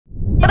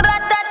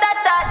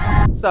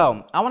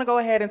So I want to go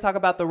ahead and talk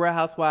about the Real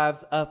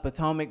Housewives of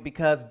Potomac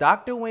because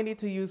Dr. Wendy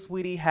To You,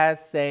 Sweetie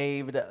has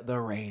saved the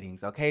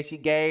ratings. Okay, she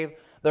gave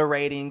the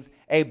ratings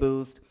a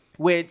boost,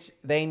 which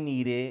they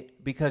needed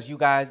because you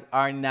guys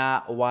are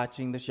not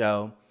watching the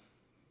show.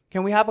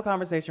 Can we have a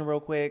conversation real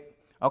quick?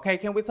 Okay,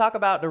 can we talk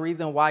about the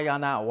reason why y'all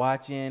not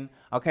watching?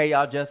 Okay,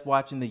 y'all just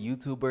watching the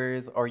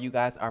YouTubers or you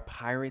guys are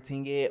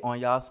pirating it on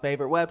y'all's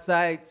favorite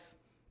websites?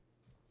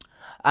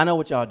 I know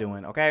what y'all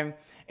doing, okay?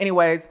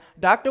 Anyways,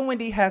 Dr.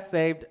 Wendy has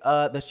saved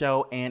the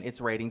show and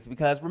its ratings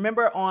because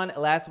remember on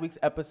last week's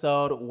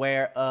episode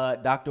where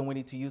Dr.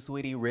 Wendy To You,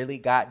 Sweetie really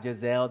got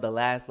Gizelle, the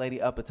last lady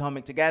of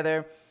Potomac,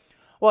 together?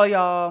 Well,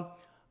 y'all,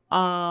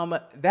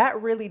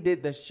 that really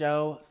did the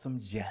show some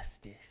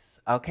justice,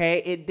 okay?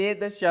 It did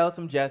the show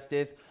some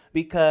justice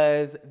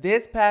because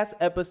this past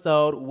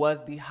episode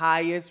was the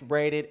highest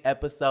rated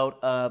episode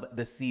of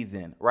the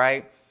season,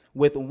 right?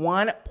 With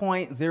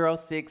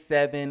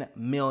 1.067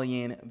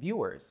 million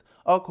viewers,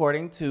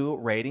 according to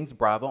Ratings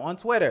Bravo on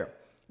Twitter.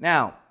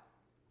 Now,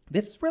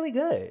 this is really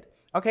good.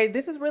 Okay,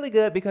 this is really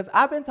good because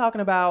I've been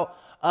talking about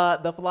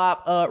the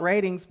flop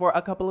ratings for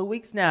a couple of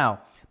weeks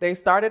now. They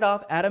started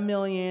off at 1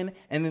 million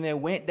and then they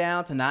went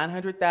down to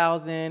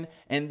 900,000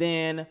 and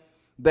then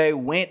they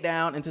went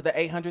down into the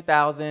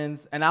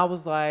 800,000s. And I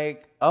was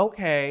like,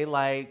 okay,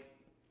 like,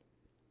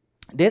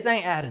 this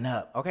ain't adding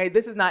up, okay?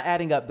 This is not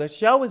adding up. The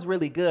show is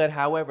really good.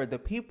 However, the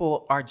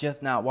people are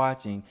just not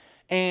watching.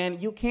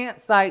 And you can't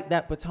cite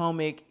that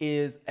Potomac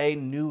is a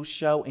new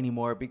show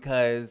anymore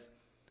because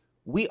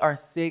we are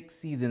 6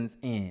 seasons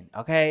in,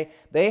 okay?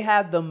 They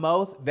have the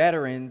most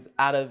veterans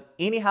out of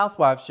any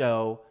housewife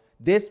show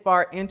this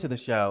far into the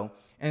show.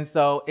 And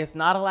so it's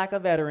not a lack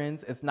of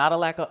veterans. It's not a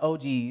lack of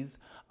OGs.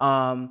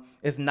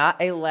 It's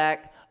not a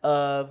lack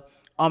of,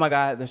 oh my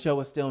God, the show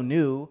is still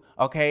new.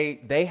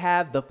 Okay, they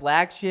have the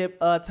flagship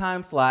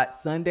time slot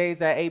Sundays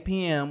at 8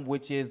 p.m.,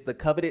 which is the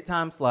coveted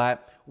time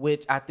slot,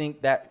 which I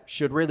think that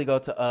should really go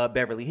to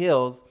Beverly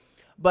Hills.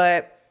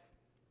 But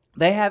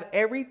they have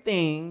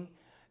everything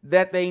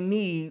that they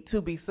need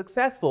to be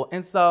successful.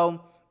 And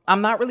so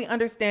I'm not really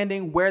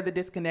understanding where the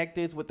disconnect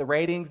is with the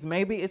ratings.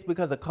 Maybe it's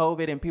because of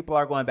COVID and people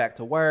are going back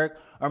to work,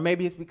 or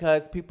maybe it's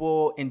because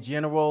people in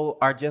general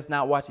are just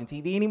not watching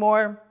TV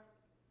anymore.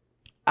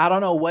 I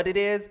don't know what it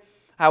is.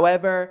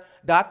 However,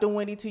 Dr.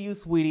 Wendy To You,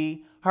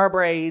 Sweetie, her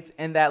braids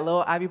and that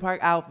little Ivy Park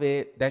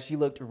outfit that she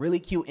looked really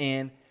cute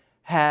in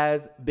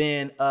has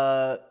been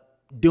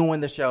doing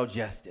the show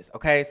justice.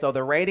 Okay, so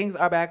the ratings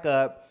are back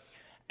up.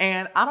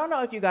 And I don't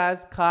know if you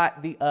guys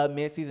caught the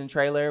mid-season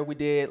trailer. We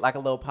did like a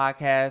little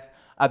podcast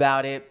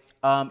about it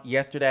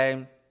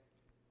yesterday.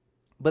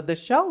 But the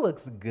show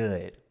looks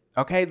good.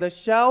 Okay, the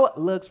show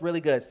looks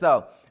really good.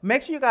 So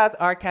make sure you guys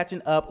are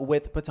catching up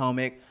with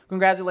Potomac.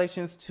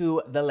 Congratulations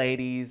to the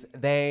ladies.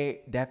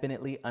 They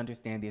definitely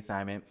understand the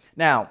assignment.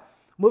 Now,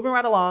 moving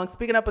right along,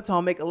 speaking of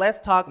Potomac, let's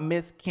talk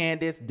Miss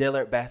Candiace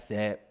Dillard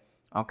Bassett.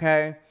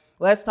 Okay,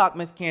 let's talk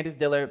Miss Candiace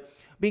Dillard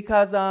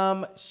because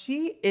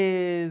she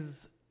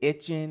is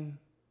itching.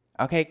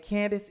 Okay,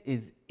 Candiace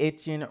is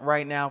itching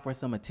right now for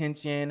some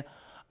attention.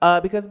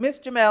 Because Miss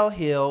Jemele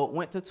Hill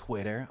went to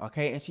Twitter,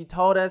 okay, and she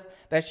told us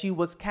that she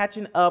was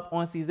catching up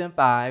on season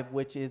 5,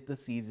 which is the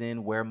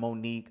season where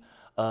Monique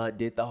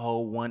did the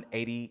whole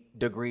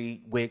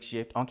 180-degree wig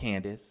shift on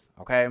Candiace,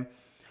 okay?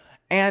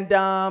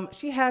 And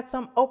she had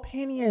some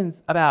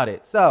opinions about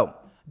it. So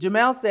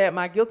Jemele said,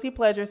 my guilty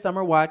pleasure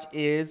summer watch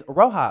is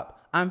RHOP.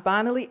 I'm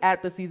finally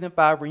at the season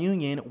 5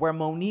 reunion where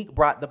Monique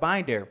brought the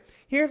binder.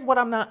 Here's what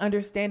I'm not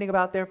understanding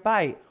about their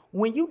fight.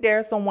 When you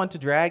dare someone to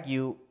drag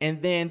you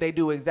and then they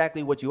do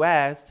exactly what you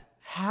asked,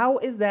 how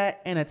is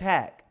that an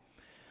attack?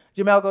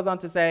 Jemele goes on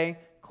to say,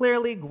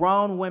 clearly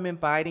grown women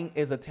fighting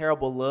is a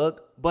terrible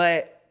look,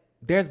 but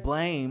there's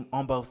blame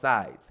on both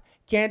sides.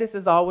 Candiace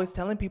is always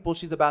telling people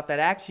she's about that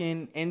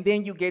action, and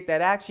then you get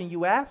that action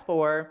you asked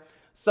for.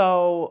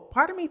 So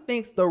part of me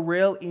thinks the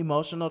real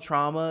emotional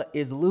trauma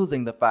is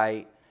losing the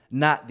fight,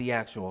 not the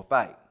actual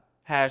fight.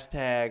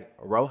 Hashtag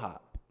RHOP.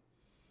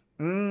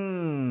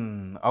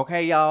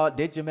 Okay, y'all,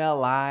 did Jemele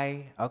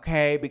lie?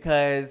 Okay,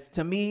 because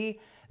to me,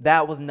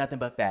 that was nothing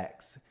but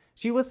facts.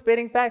 She was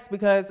spitting facts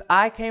because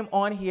I came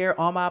on here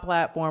on my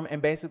platform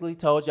and basically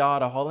told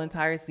y'all the whole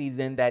entire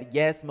season that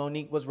yes,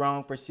 Monique was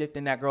wrong for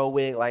shifting that girl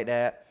wig like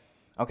that.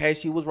 Okay,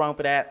 she was wrong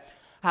for that.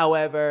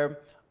 However,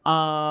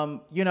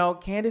 you know,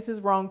 Candiace is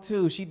wrong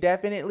too. She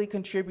definitely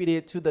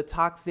contributed to the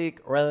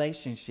toxic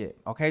relationship,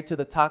 okay, to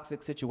the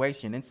toxic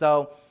situation. And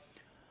so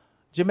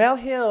Jemele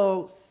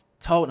Hill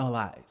told no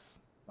lies.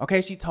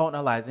 Okay, she told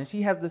no lies. And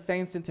she has the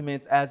same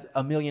sentiments as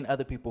a million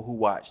other people who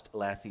watched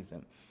last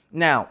season.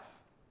 Now,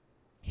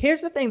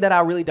 here's the thing that I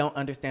really don't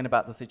understand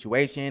about the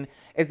situation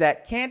is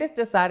that Candiace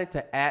decided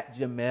to at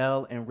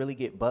Jemele and really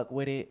get buck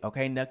with it.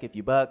 Okay, nuck if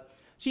you buck.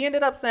 She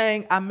ended up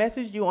saying, I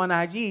messaged you on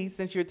IG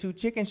since you're too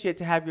chicken shit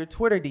to have your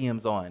Twitter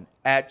DMs on,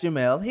 at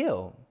Jemele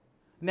Hill.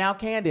 Now,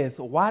 Candiace,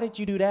 why did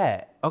you do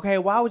that? Okay,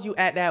 why would you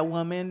at that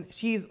woman?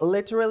 She's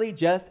literally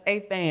just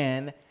a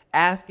fan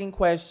asking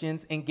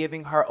questions and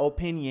giving her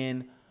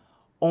opinion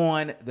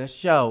on the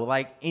show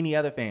like any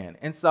other fan.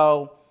 And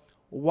so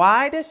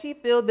why does she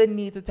feel the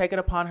need to take it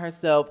upon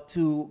herself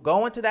to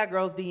go into that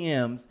girl's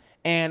DMs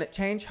and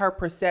change her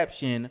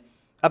perception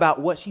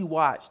about what she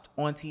watched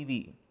on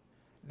TV?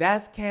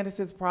 That's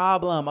Candiace's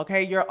problem,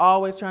 okay? You're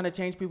always trying to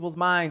change people's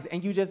minds,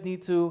 and you just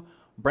need to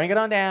bring it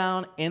on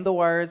down, in the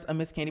words of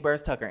Miss Candy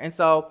Burrs Tucker. And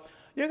so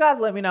you guys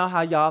let me know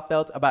how y'all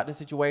felt about the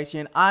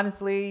situation.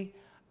 Honestly,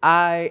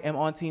 I am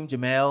on Team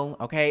Jemele,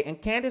 okay? And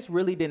Candiace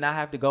really did not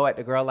have to go at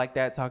the girl like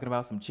that, talking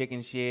about some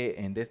chicken shit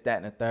and this, that,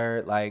 and the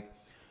third. Like,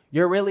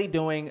 you're really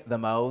doing the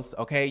most,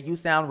 okay? You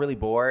sound really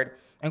bored.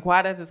 And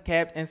quiet as it's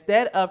kept,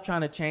 instead of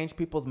trying to change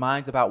people's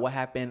minds about what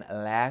happened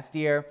last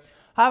year,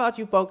 how about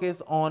you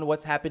focus on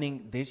what's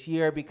happening this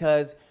year?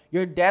 Because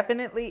you're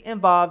definitely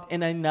involved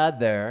in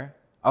another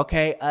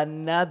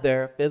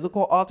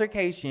physical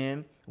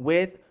altercation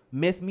with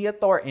Miss Mia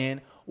Thornton,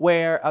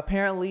 where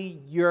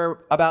apparently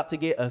you're about to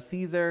get a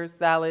Caesar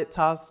salad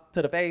tossed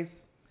to the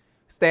face.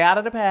 Stay out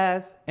of the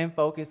past and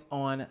focus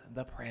on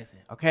the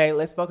present, okay?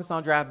 Let's focus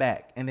on Drive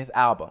Back in this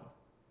album,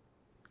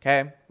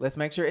 okay? Let's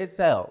make sure it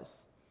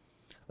sells.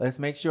 Let's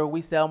make sure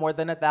we sell more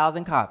than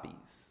 1,000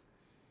 copies.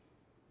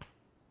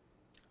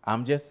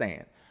 I'm just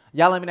saying.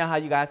 Y'all let me know how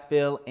you guys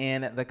feel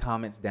in the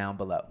comments down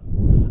below.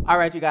 All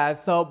right, you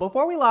guys. So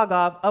before we log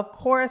off, of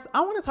course,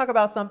 I want to talk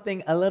about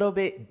something a little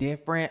bit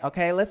different.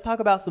 Okay, let's talk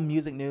about some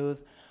music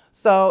news.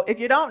 So if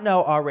you don't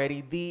know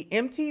already, the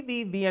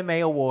MTV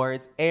VMA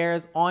Awards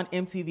airs on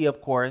MTV,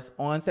 of course,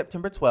 on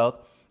September 12th.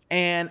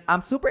 And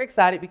I'm super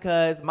excited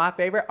because my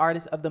favorite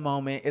artist of the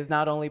moment is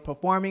not only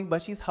performing,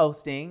 but she's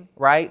hosting,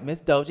 right?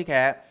 Miss Doja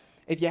Cat.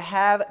 If you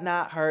have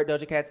not heard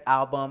Doja Cat's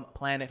album,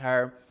 Planet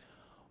Her,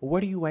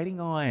 what are you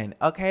waiting on?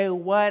 Okay,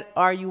 what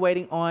are you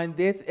waiting on?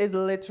 This is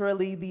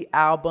literally the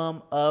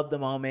album of the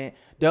moment.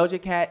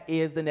 Doja Cat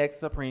is the next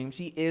Supreme.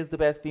 She is the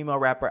best female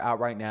rapper out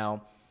right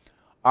now.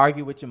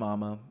 Argue with your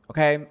mama,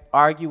 okay?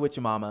 Argue with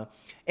your mama.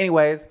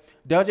 Anyways,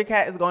 Doja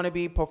Cat is going to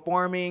be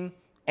performing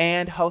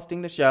and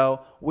hosting the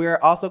show. We're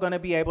also going to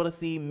be able to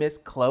see Miss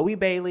Chloe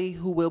Bailey,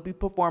 who will be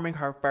performing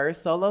her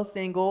first solo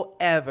single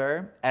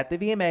ever at the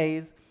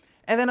VMAs.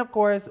 And then, of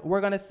course,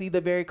 we're going to see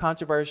the very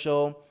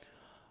controversial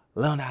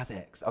Lil Nas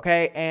X,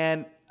 okay?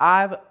 And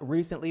I've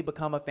recently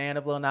become a fan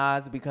of Lil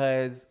Nas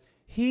because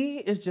he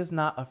is just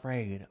not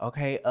afraid,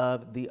 okay,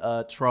 of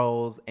the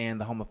trolls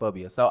and the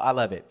homophobia. So I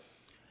love it.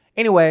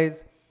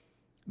 Anyways,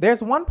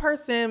 there's one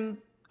person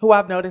who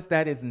I've noticed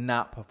that is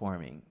not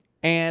performing,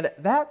 and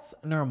that's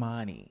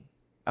Normani.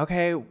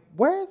 Okay,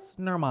 where's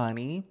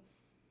Normani?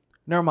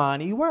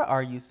 Normani, where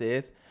are you,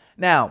 sis?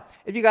 Now,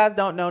 if you guys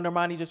don't know,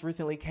 Normani just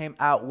recently came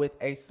out with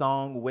a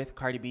song with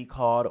Cardi B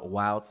called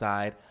Wild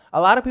Side.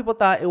 A lot of people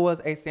thought it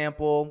was a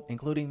sample,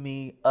 including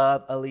me,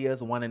 of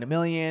Aaliyah's 1 in a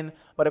Million,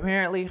 but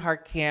apparently her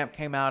camp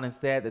came out and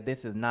said that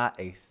this is not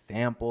a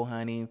sample,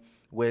 honey,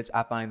 which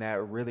I find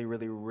that really,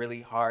 really,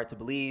 really hard to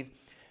believe,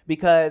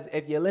 because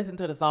if you listen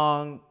to the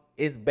song,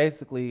 it's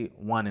basically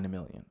 1 in a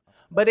million.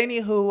 But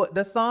anywho,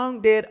 the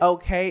song did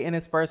okay in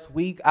its first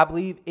week. I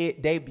believe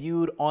it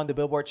debuted on the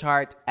Billboard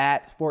chart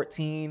at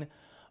 14.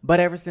 But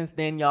ever since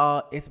then,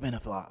 y'all, it's been a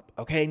flop,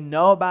 okay?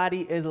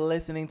 Nobody is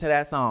listening to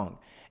that song.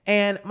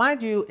 And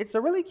mind you, it's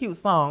a really cute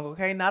song,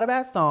 okay? Not a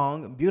bad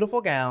song,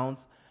 beautiful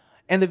gowns.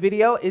 And the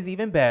video is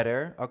even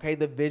better, okay?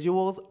 The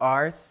visuals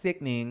are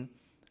sickening.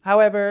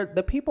 However,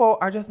 the people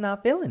are just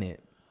not feeling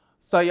it.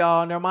 So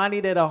y'all,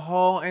 Normani did a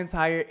whole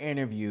entire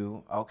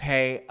interview,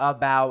 okay,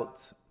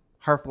 about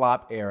her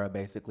flop era,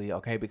 basically,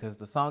 okay, because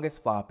the song is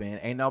flopping.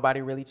 Ain't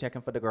nobody really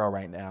checking for the girl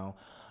right now,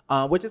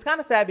 which is kind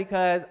of sad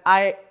because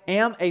I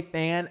am a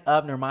fan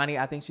of Normani.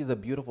 I think she's a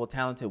beautiful,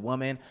 talented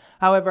woman.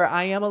 However,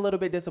 I am a little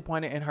bit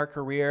disappointed in her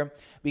career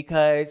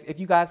because if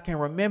you guys can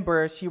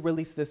remember, she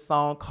released this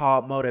song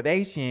called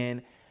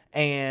Motivation,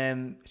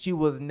 and she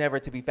was never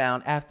to be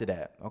found after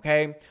that,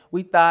 okay?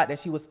 We thought that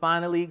she was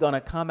finally going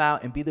to come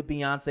out and be the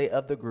Beyonce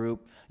of the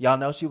group. Y'all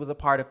know she was a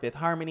part of Fifth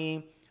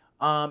Harmony.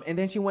 And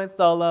then she went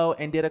solo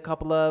and did a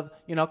couple of,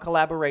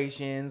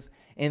 collaborations.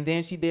 And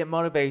then she did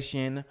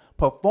Motivation,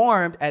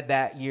 performed at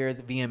that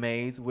year's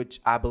VMAs, which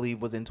I believe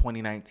was in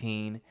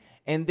 2019.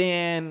 And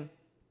then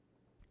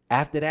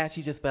after that,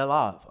 she just fell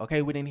off,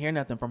 okay? We didn't hear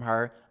nothing from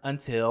her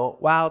until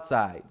Wild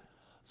Side.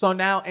 So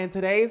now in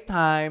today's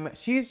time,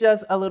 she's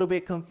just a little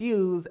bit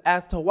confused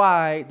as to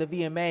why the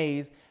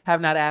VMAs have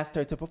not asked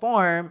her to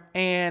perform.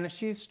 And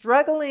she's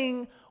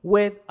struggling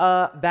with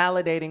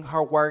validating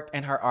her work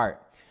and her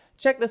art.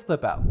 Check this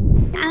clip out.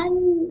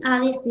 I'm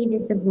obviously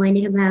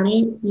disappointed about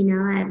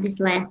it. This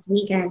last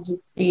week I've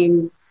just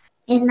been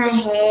in my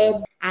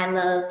head. I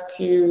love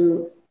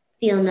to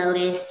feel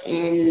noticed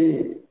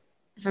and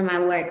for my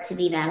work to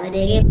be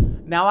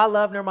validated. Now, I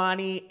love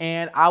Normani,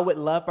 and I would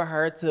love for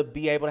her to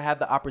be able to have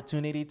the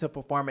opportunity to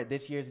perform at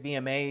this year's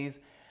VMAs.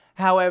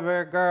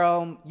 However,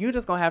 girl, you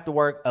just gonna have to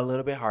work a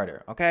little bit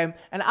harder, okay?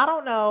 And I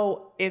don't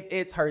know if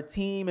it's her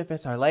team, if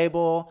it's her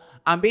label.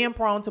 I'm being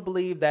prone to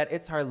believe that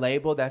it's her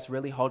label that's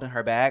really holding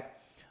her back.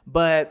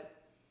 But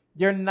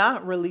you're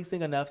not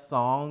releasing enough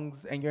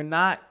songs, and you're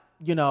not,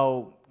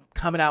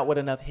 coming out with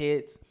enough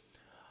hits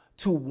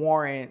to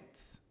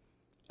warrant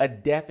a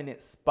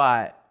definite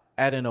spot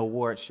at an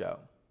award show,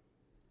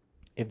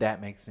 if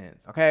that makes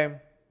sense. Okay.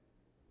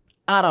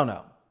 I don't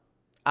know.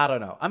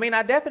 I mean,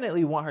 I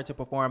definitely want her to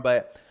perform,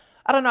 but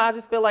I don't know. I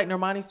just feel like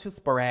Normani's too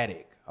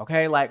sporadic.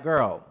 Okay. Like,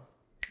 girl,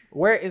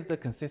 where is the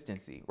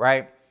consistency,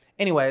 right?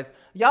 Anyways,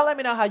 y'all let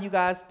me know how you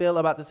guys feel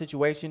about the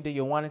situation. Do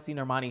you want to see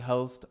Normani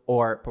host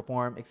or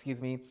perform,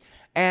 excuse me?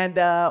 And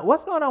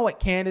what's going on with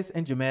Candiace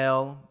and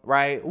Jemele,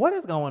 right? What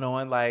is going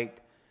on?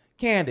 Like,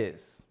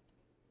 Candiace,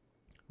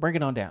 bring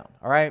it on down,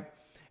 all right?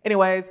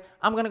 Anyways,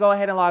 I'm going to go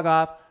ahead and log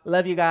off.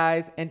 Love you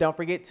guys. And don't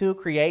forget to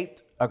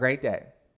create a great day.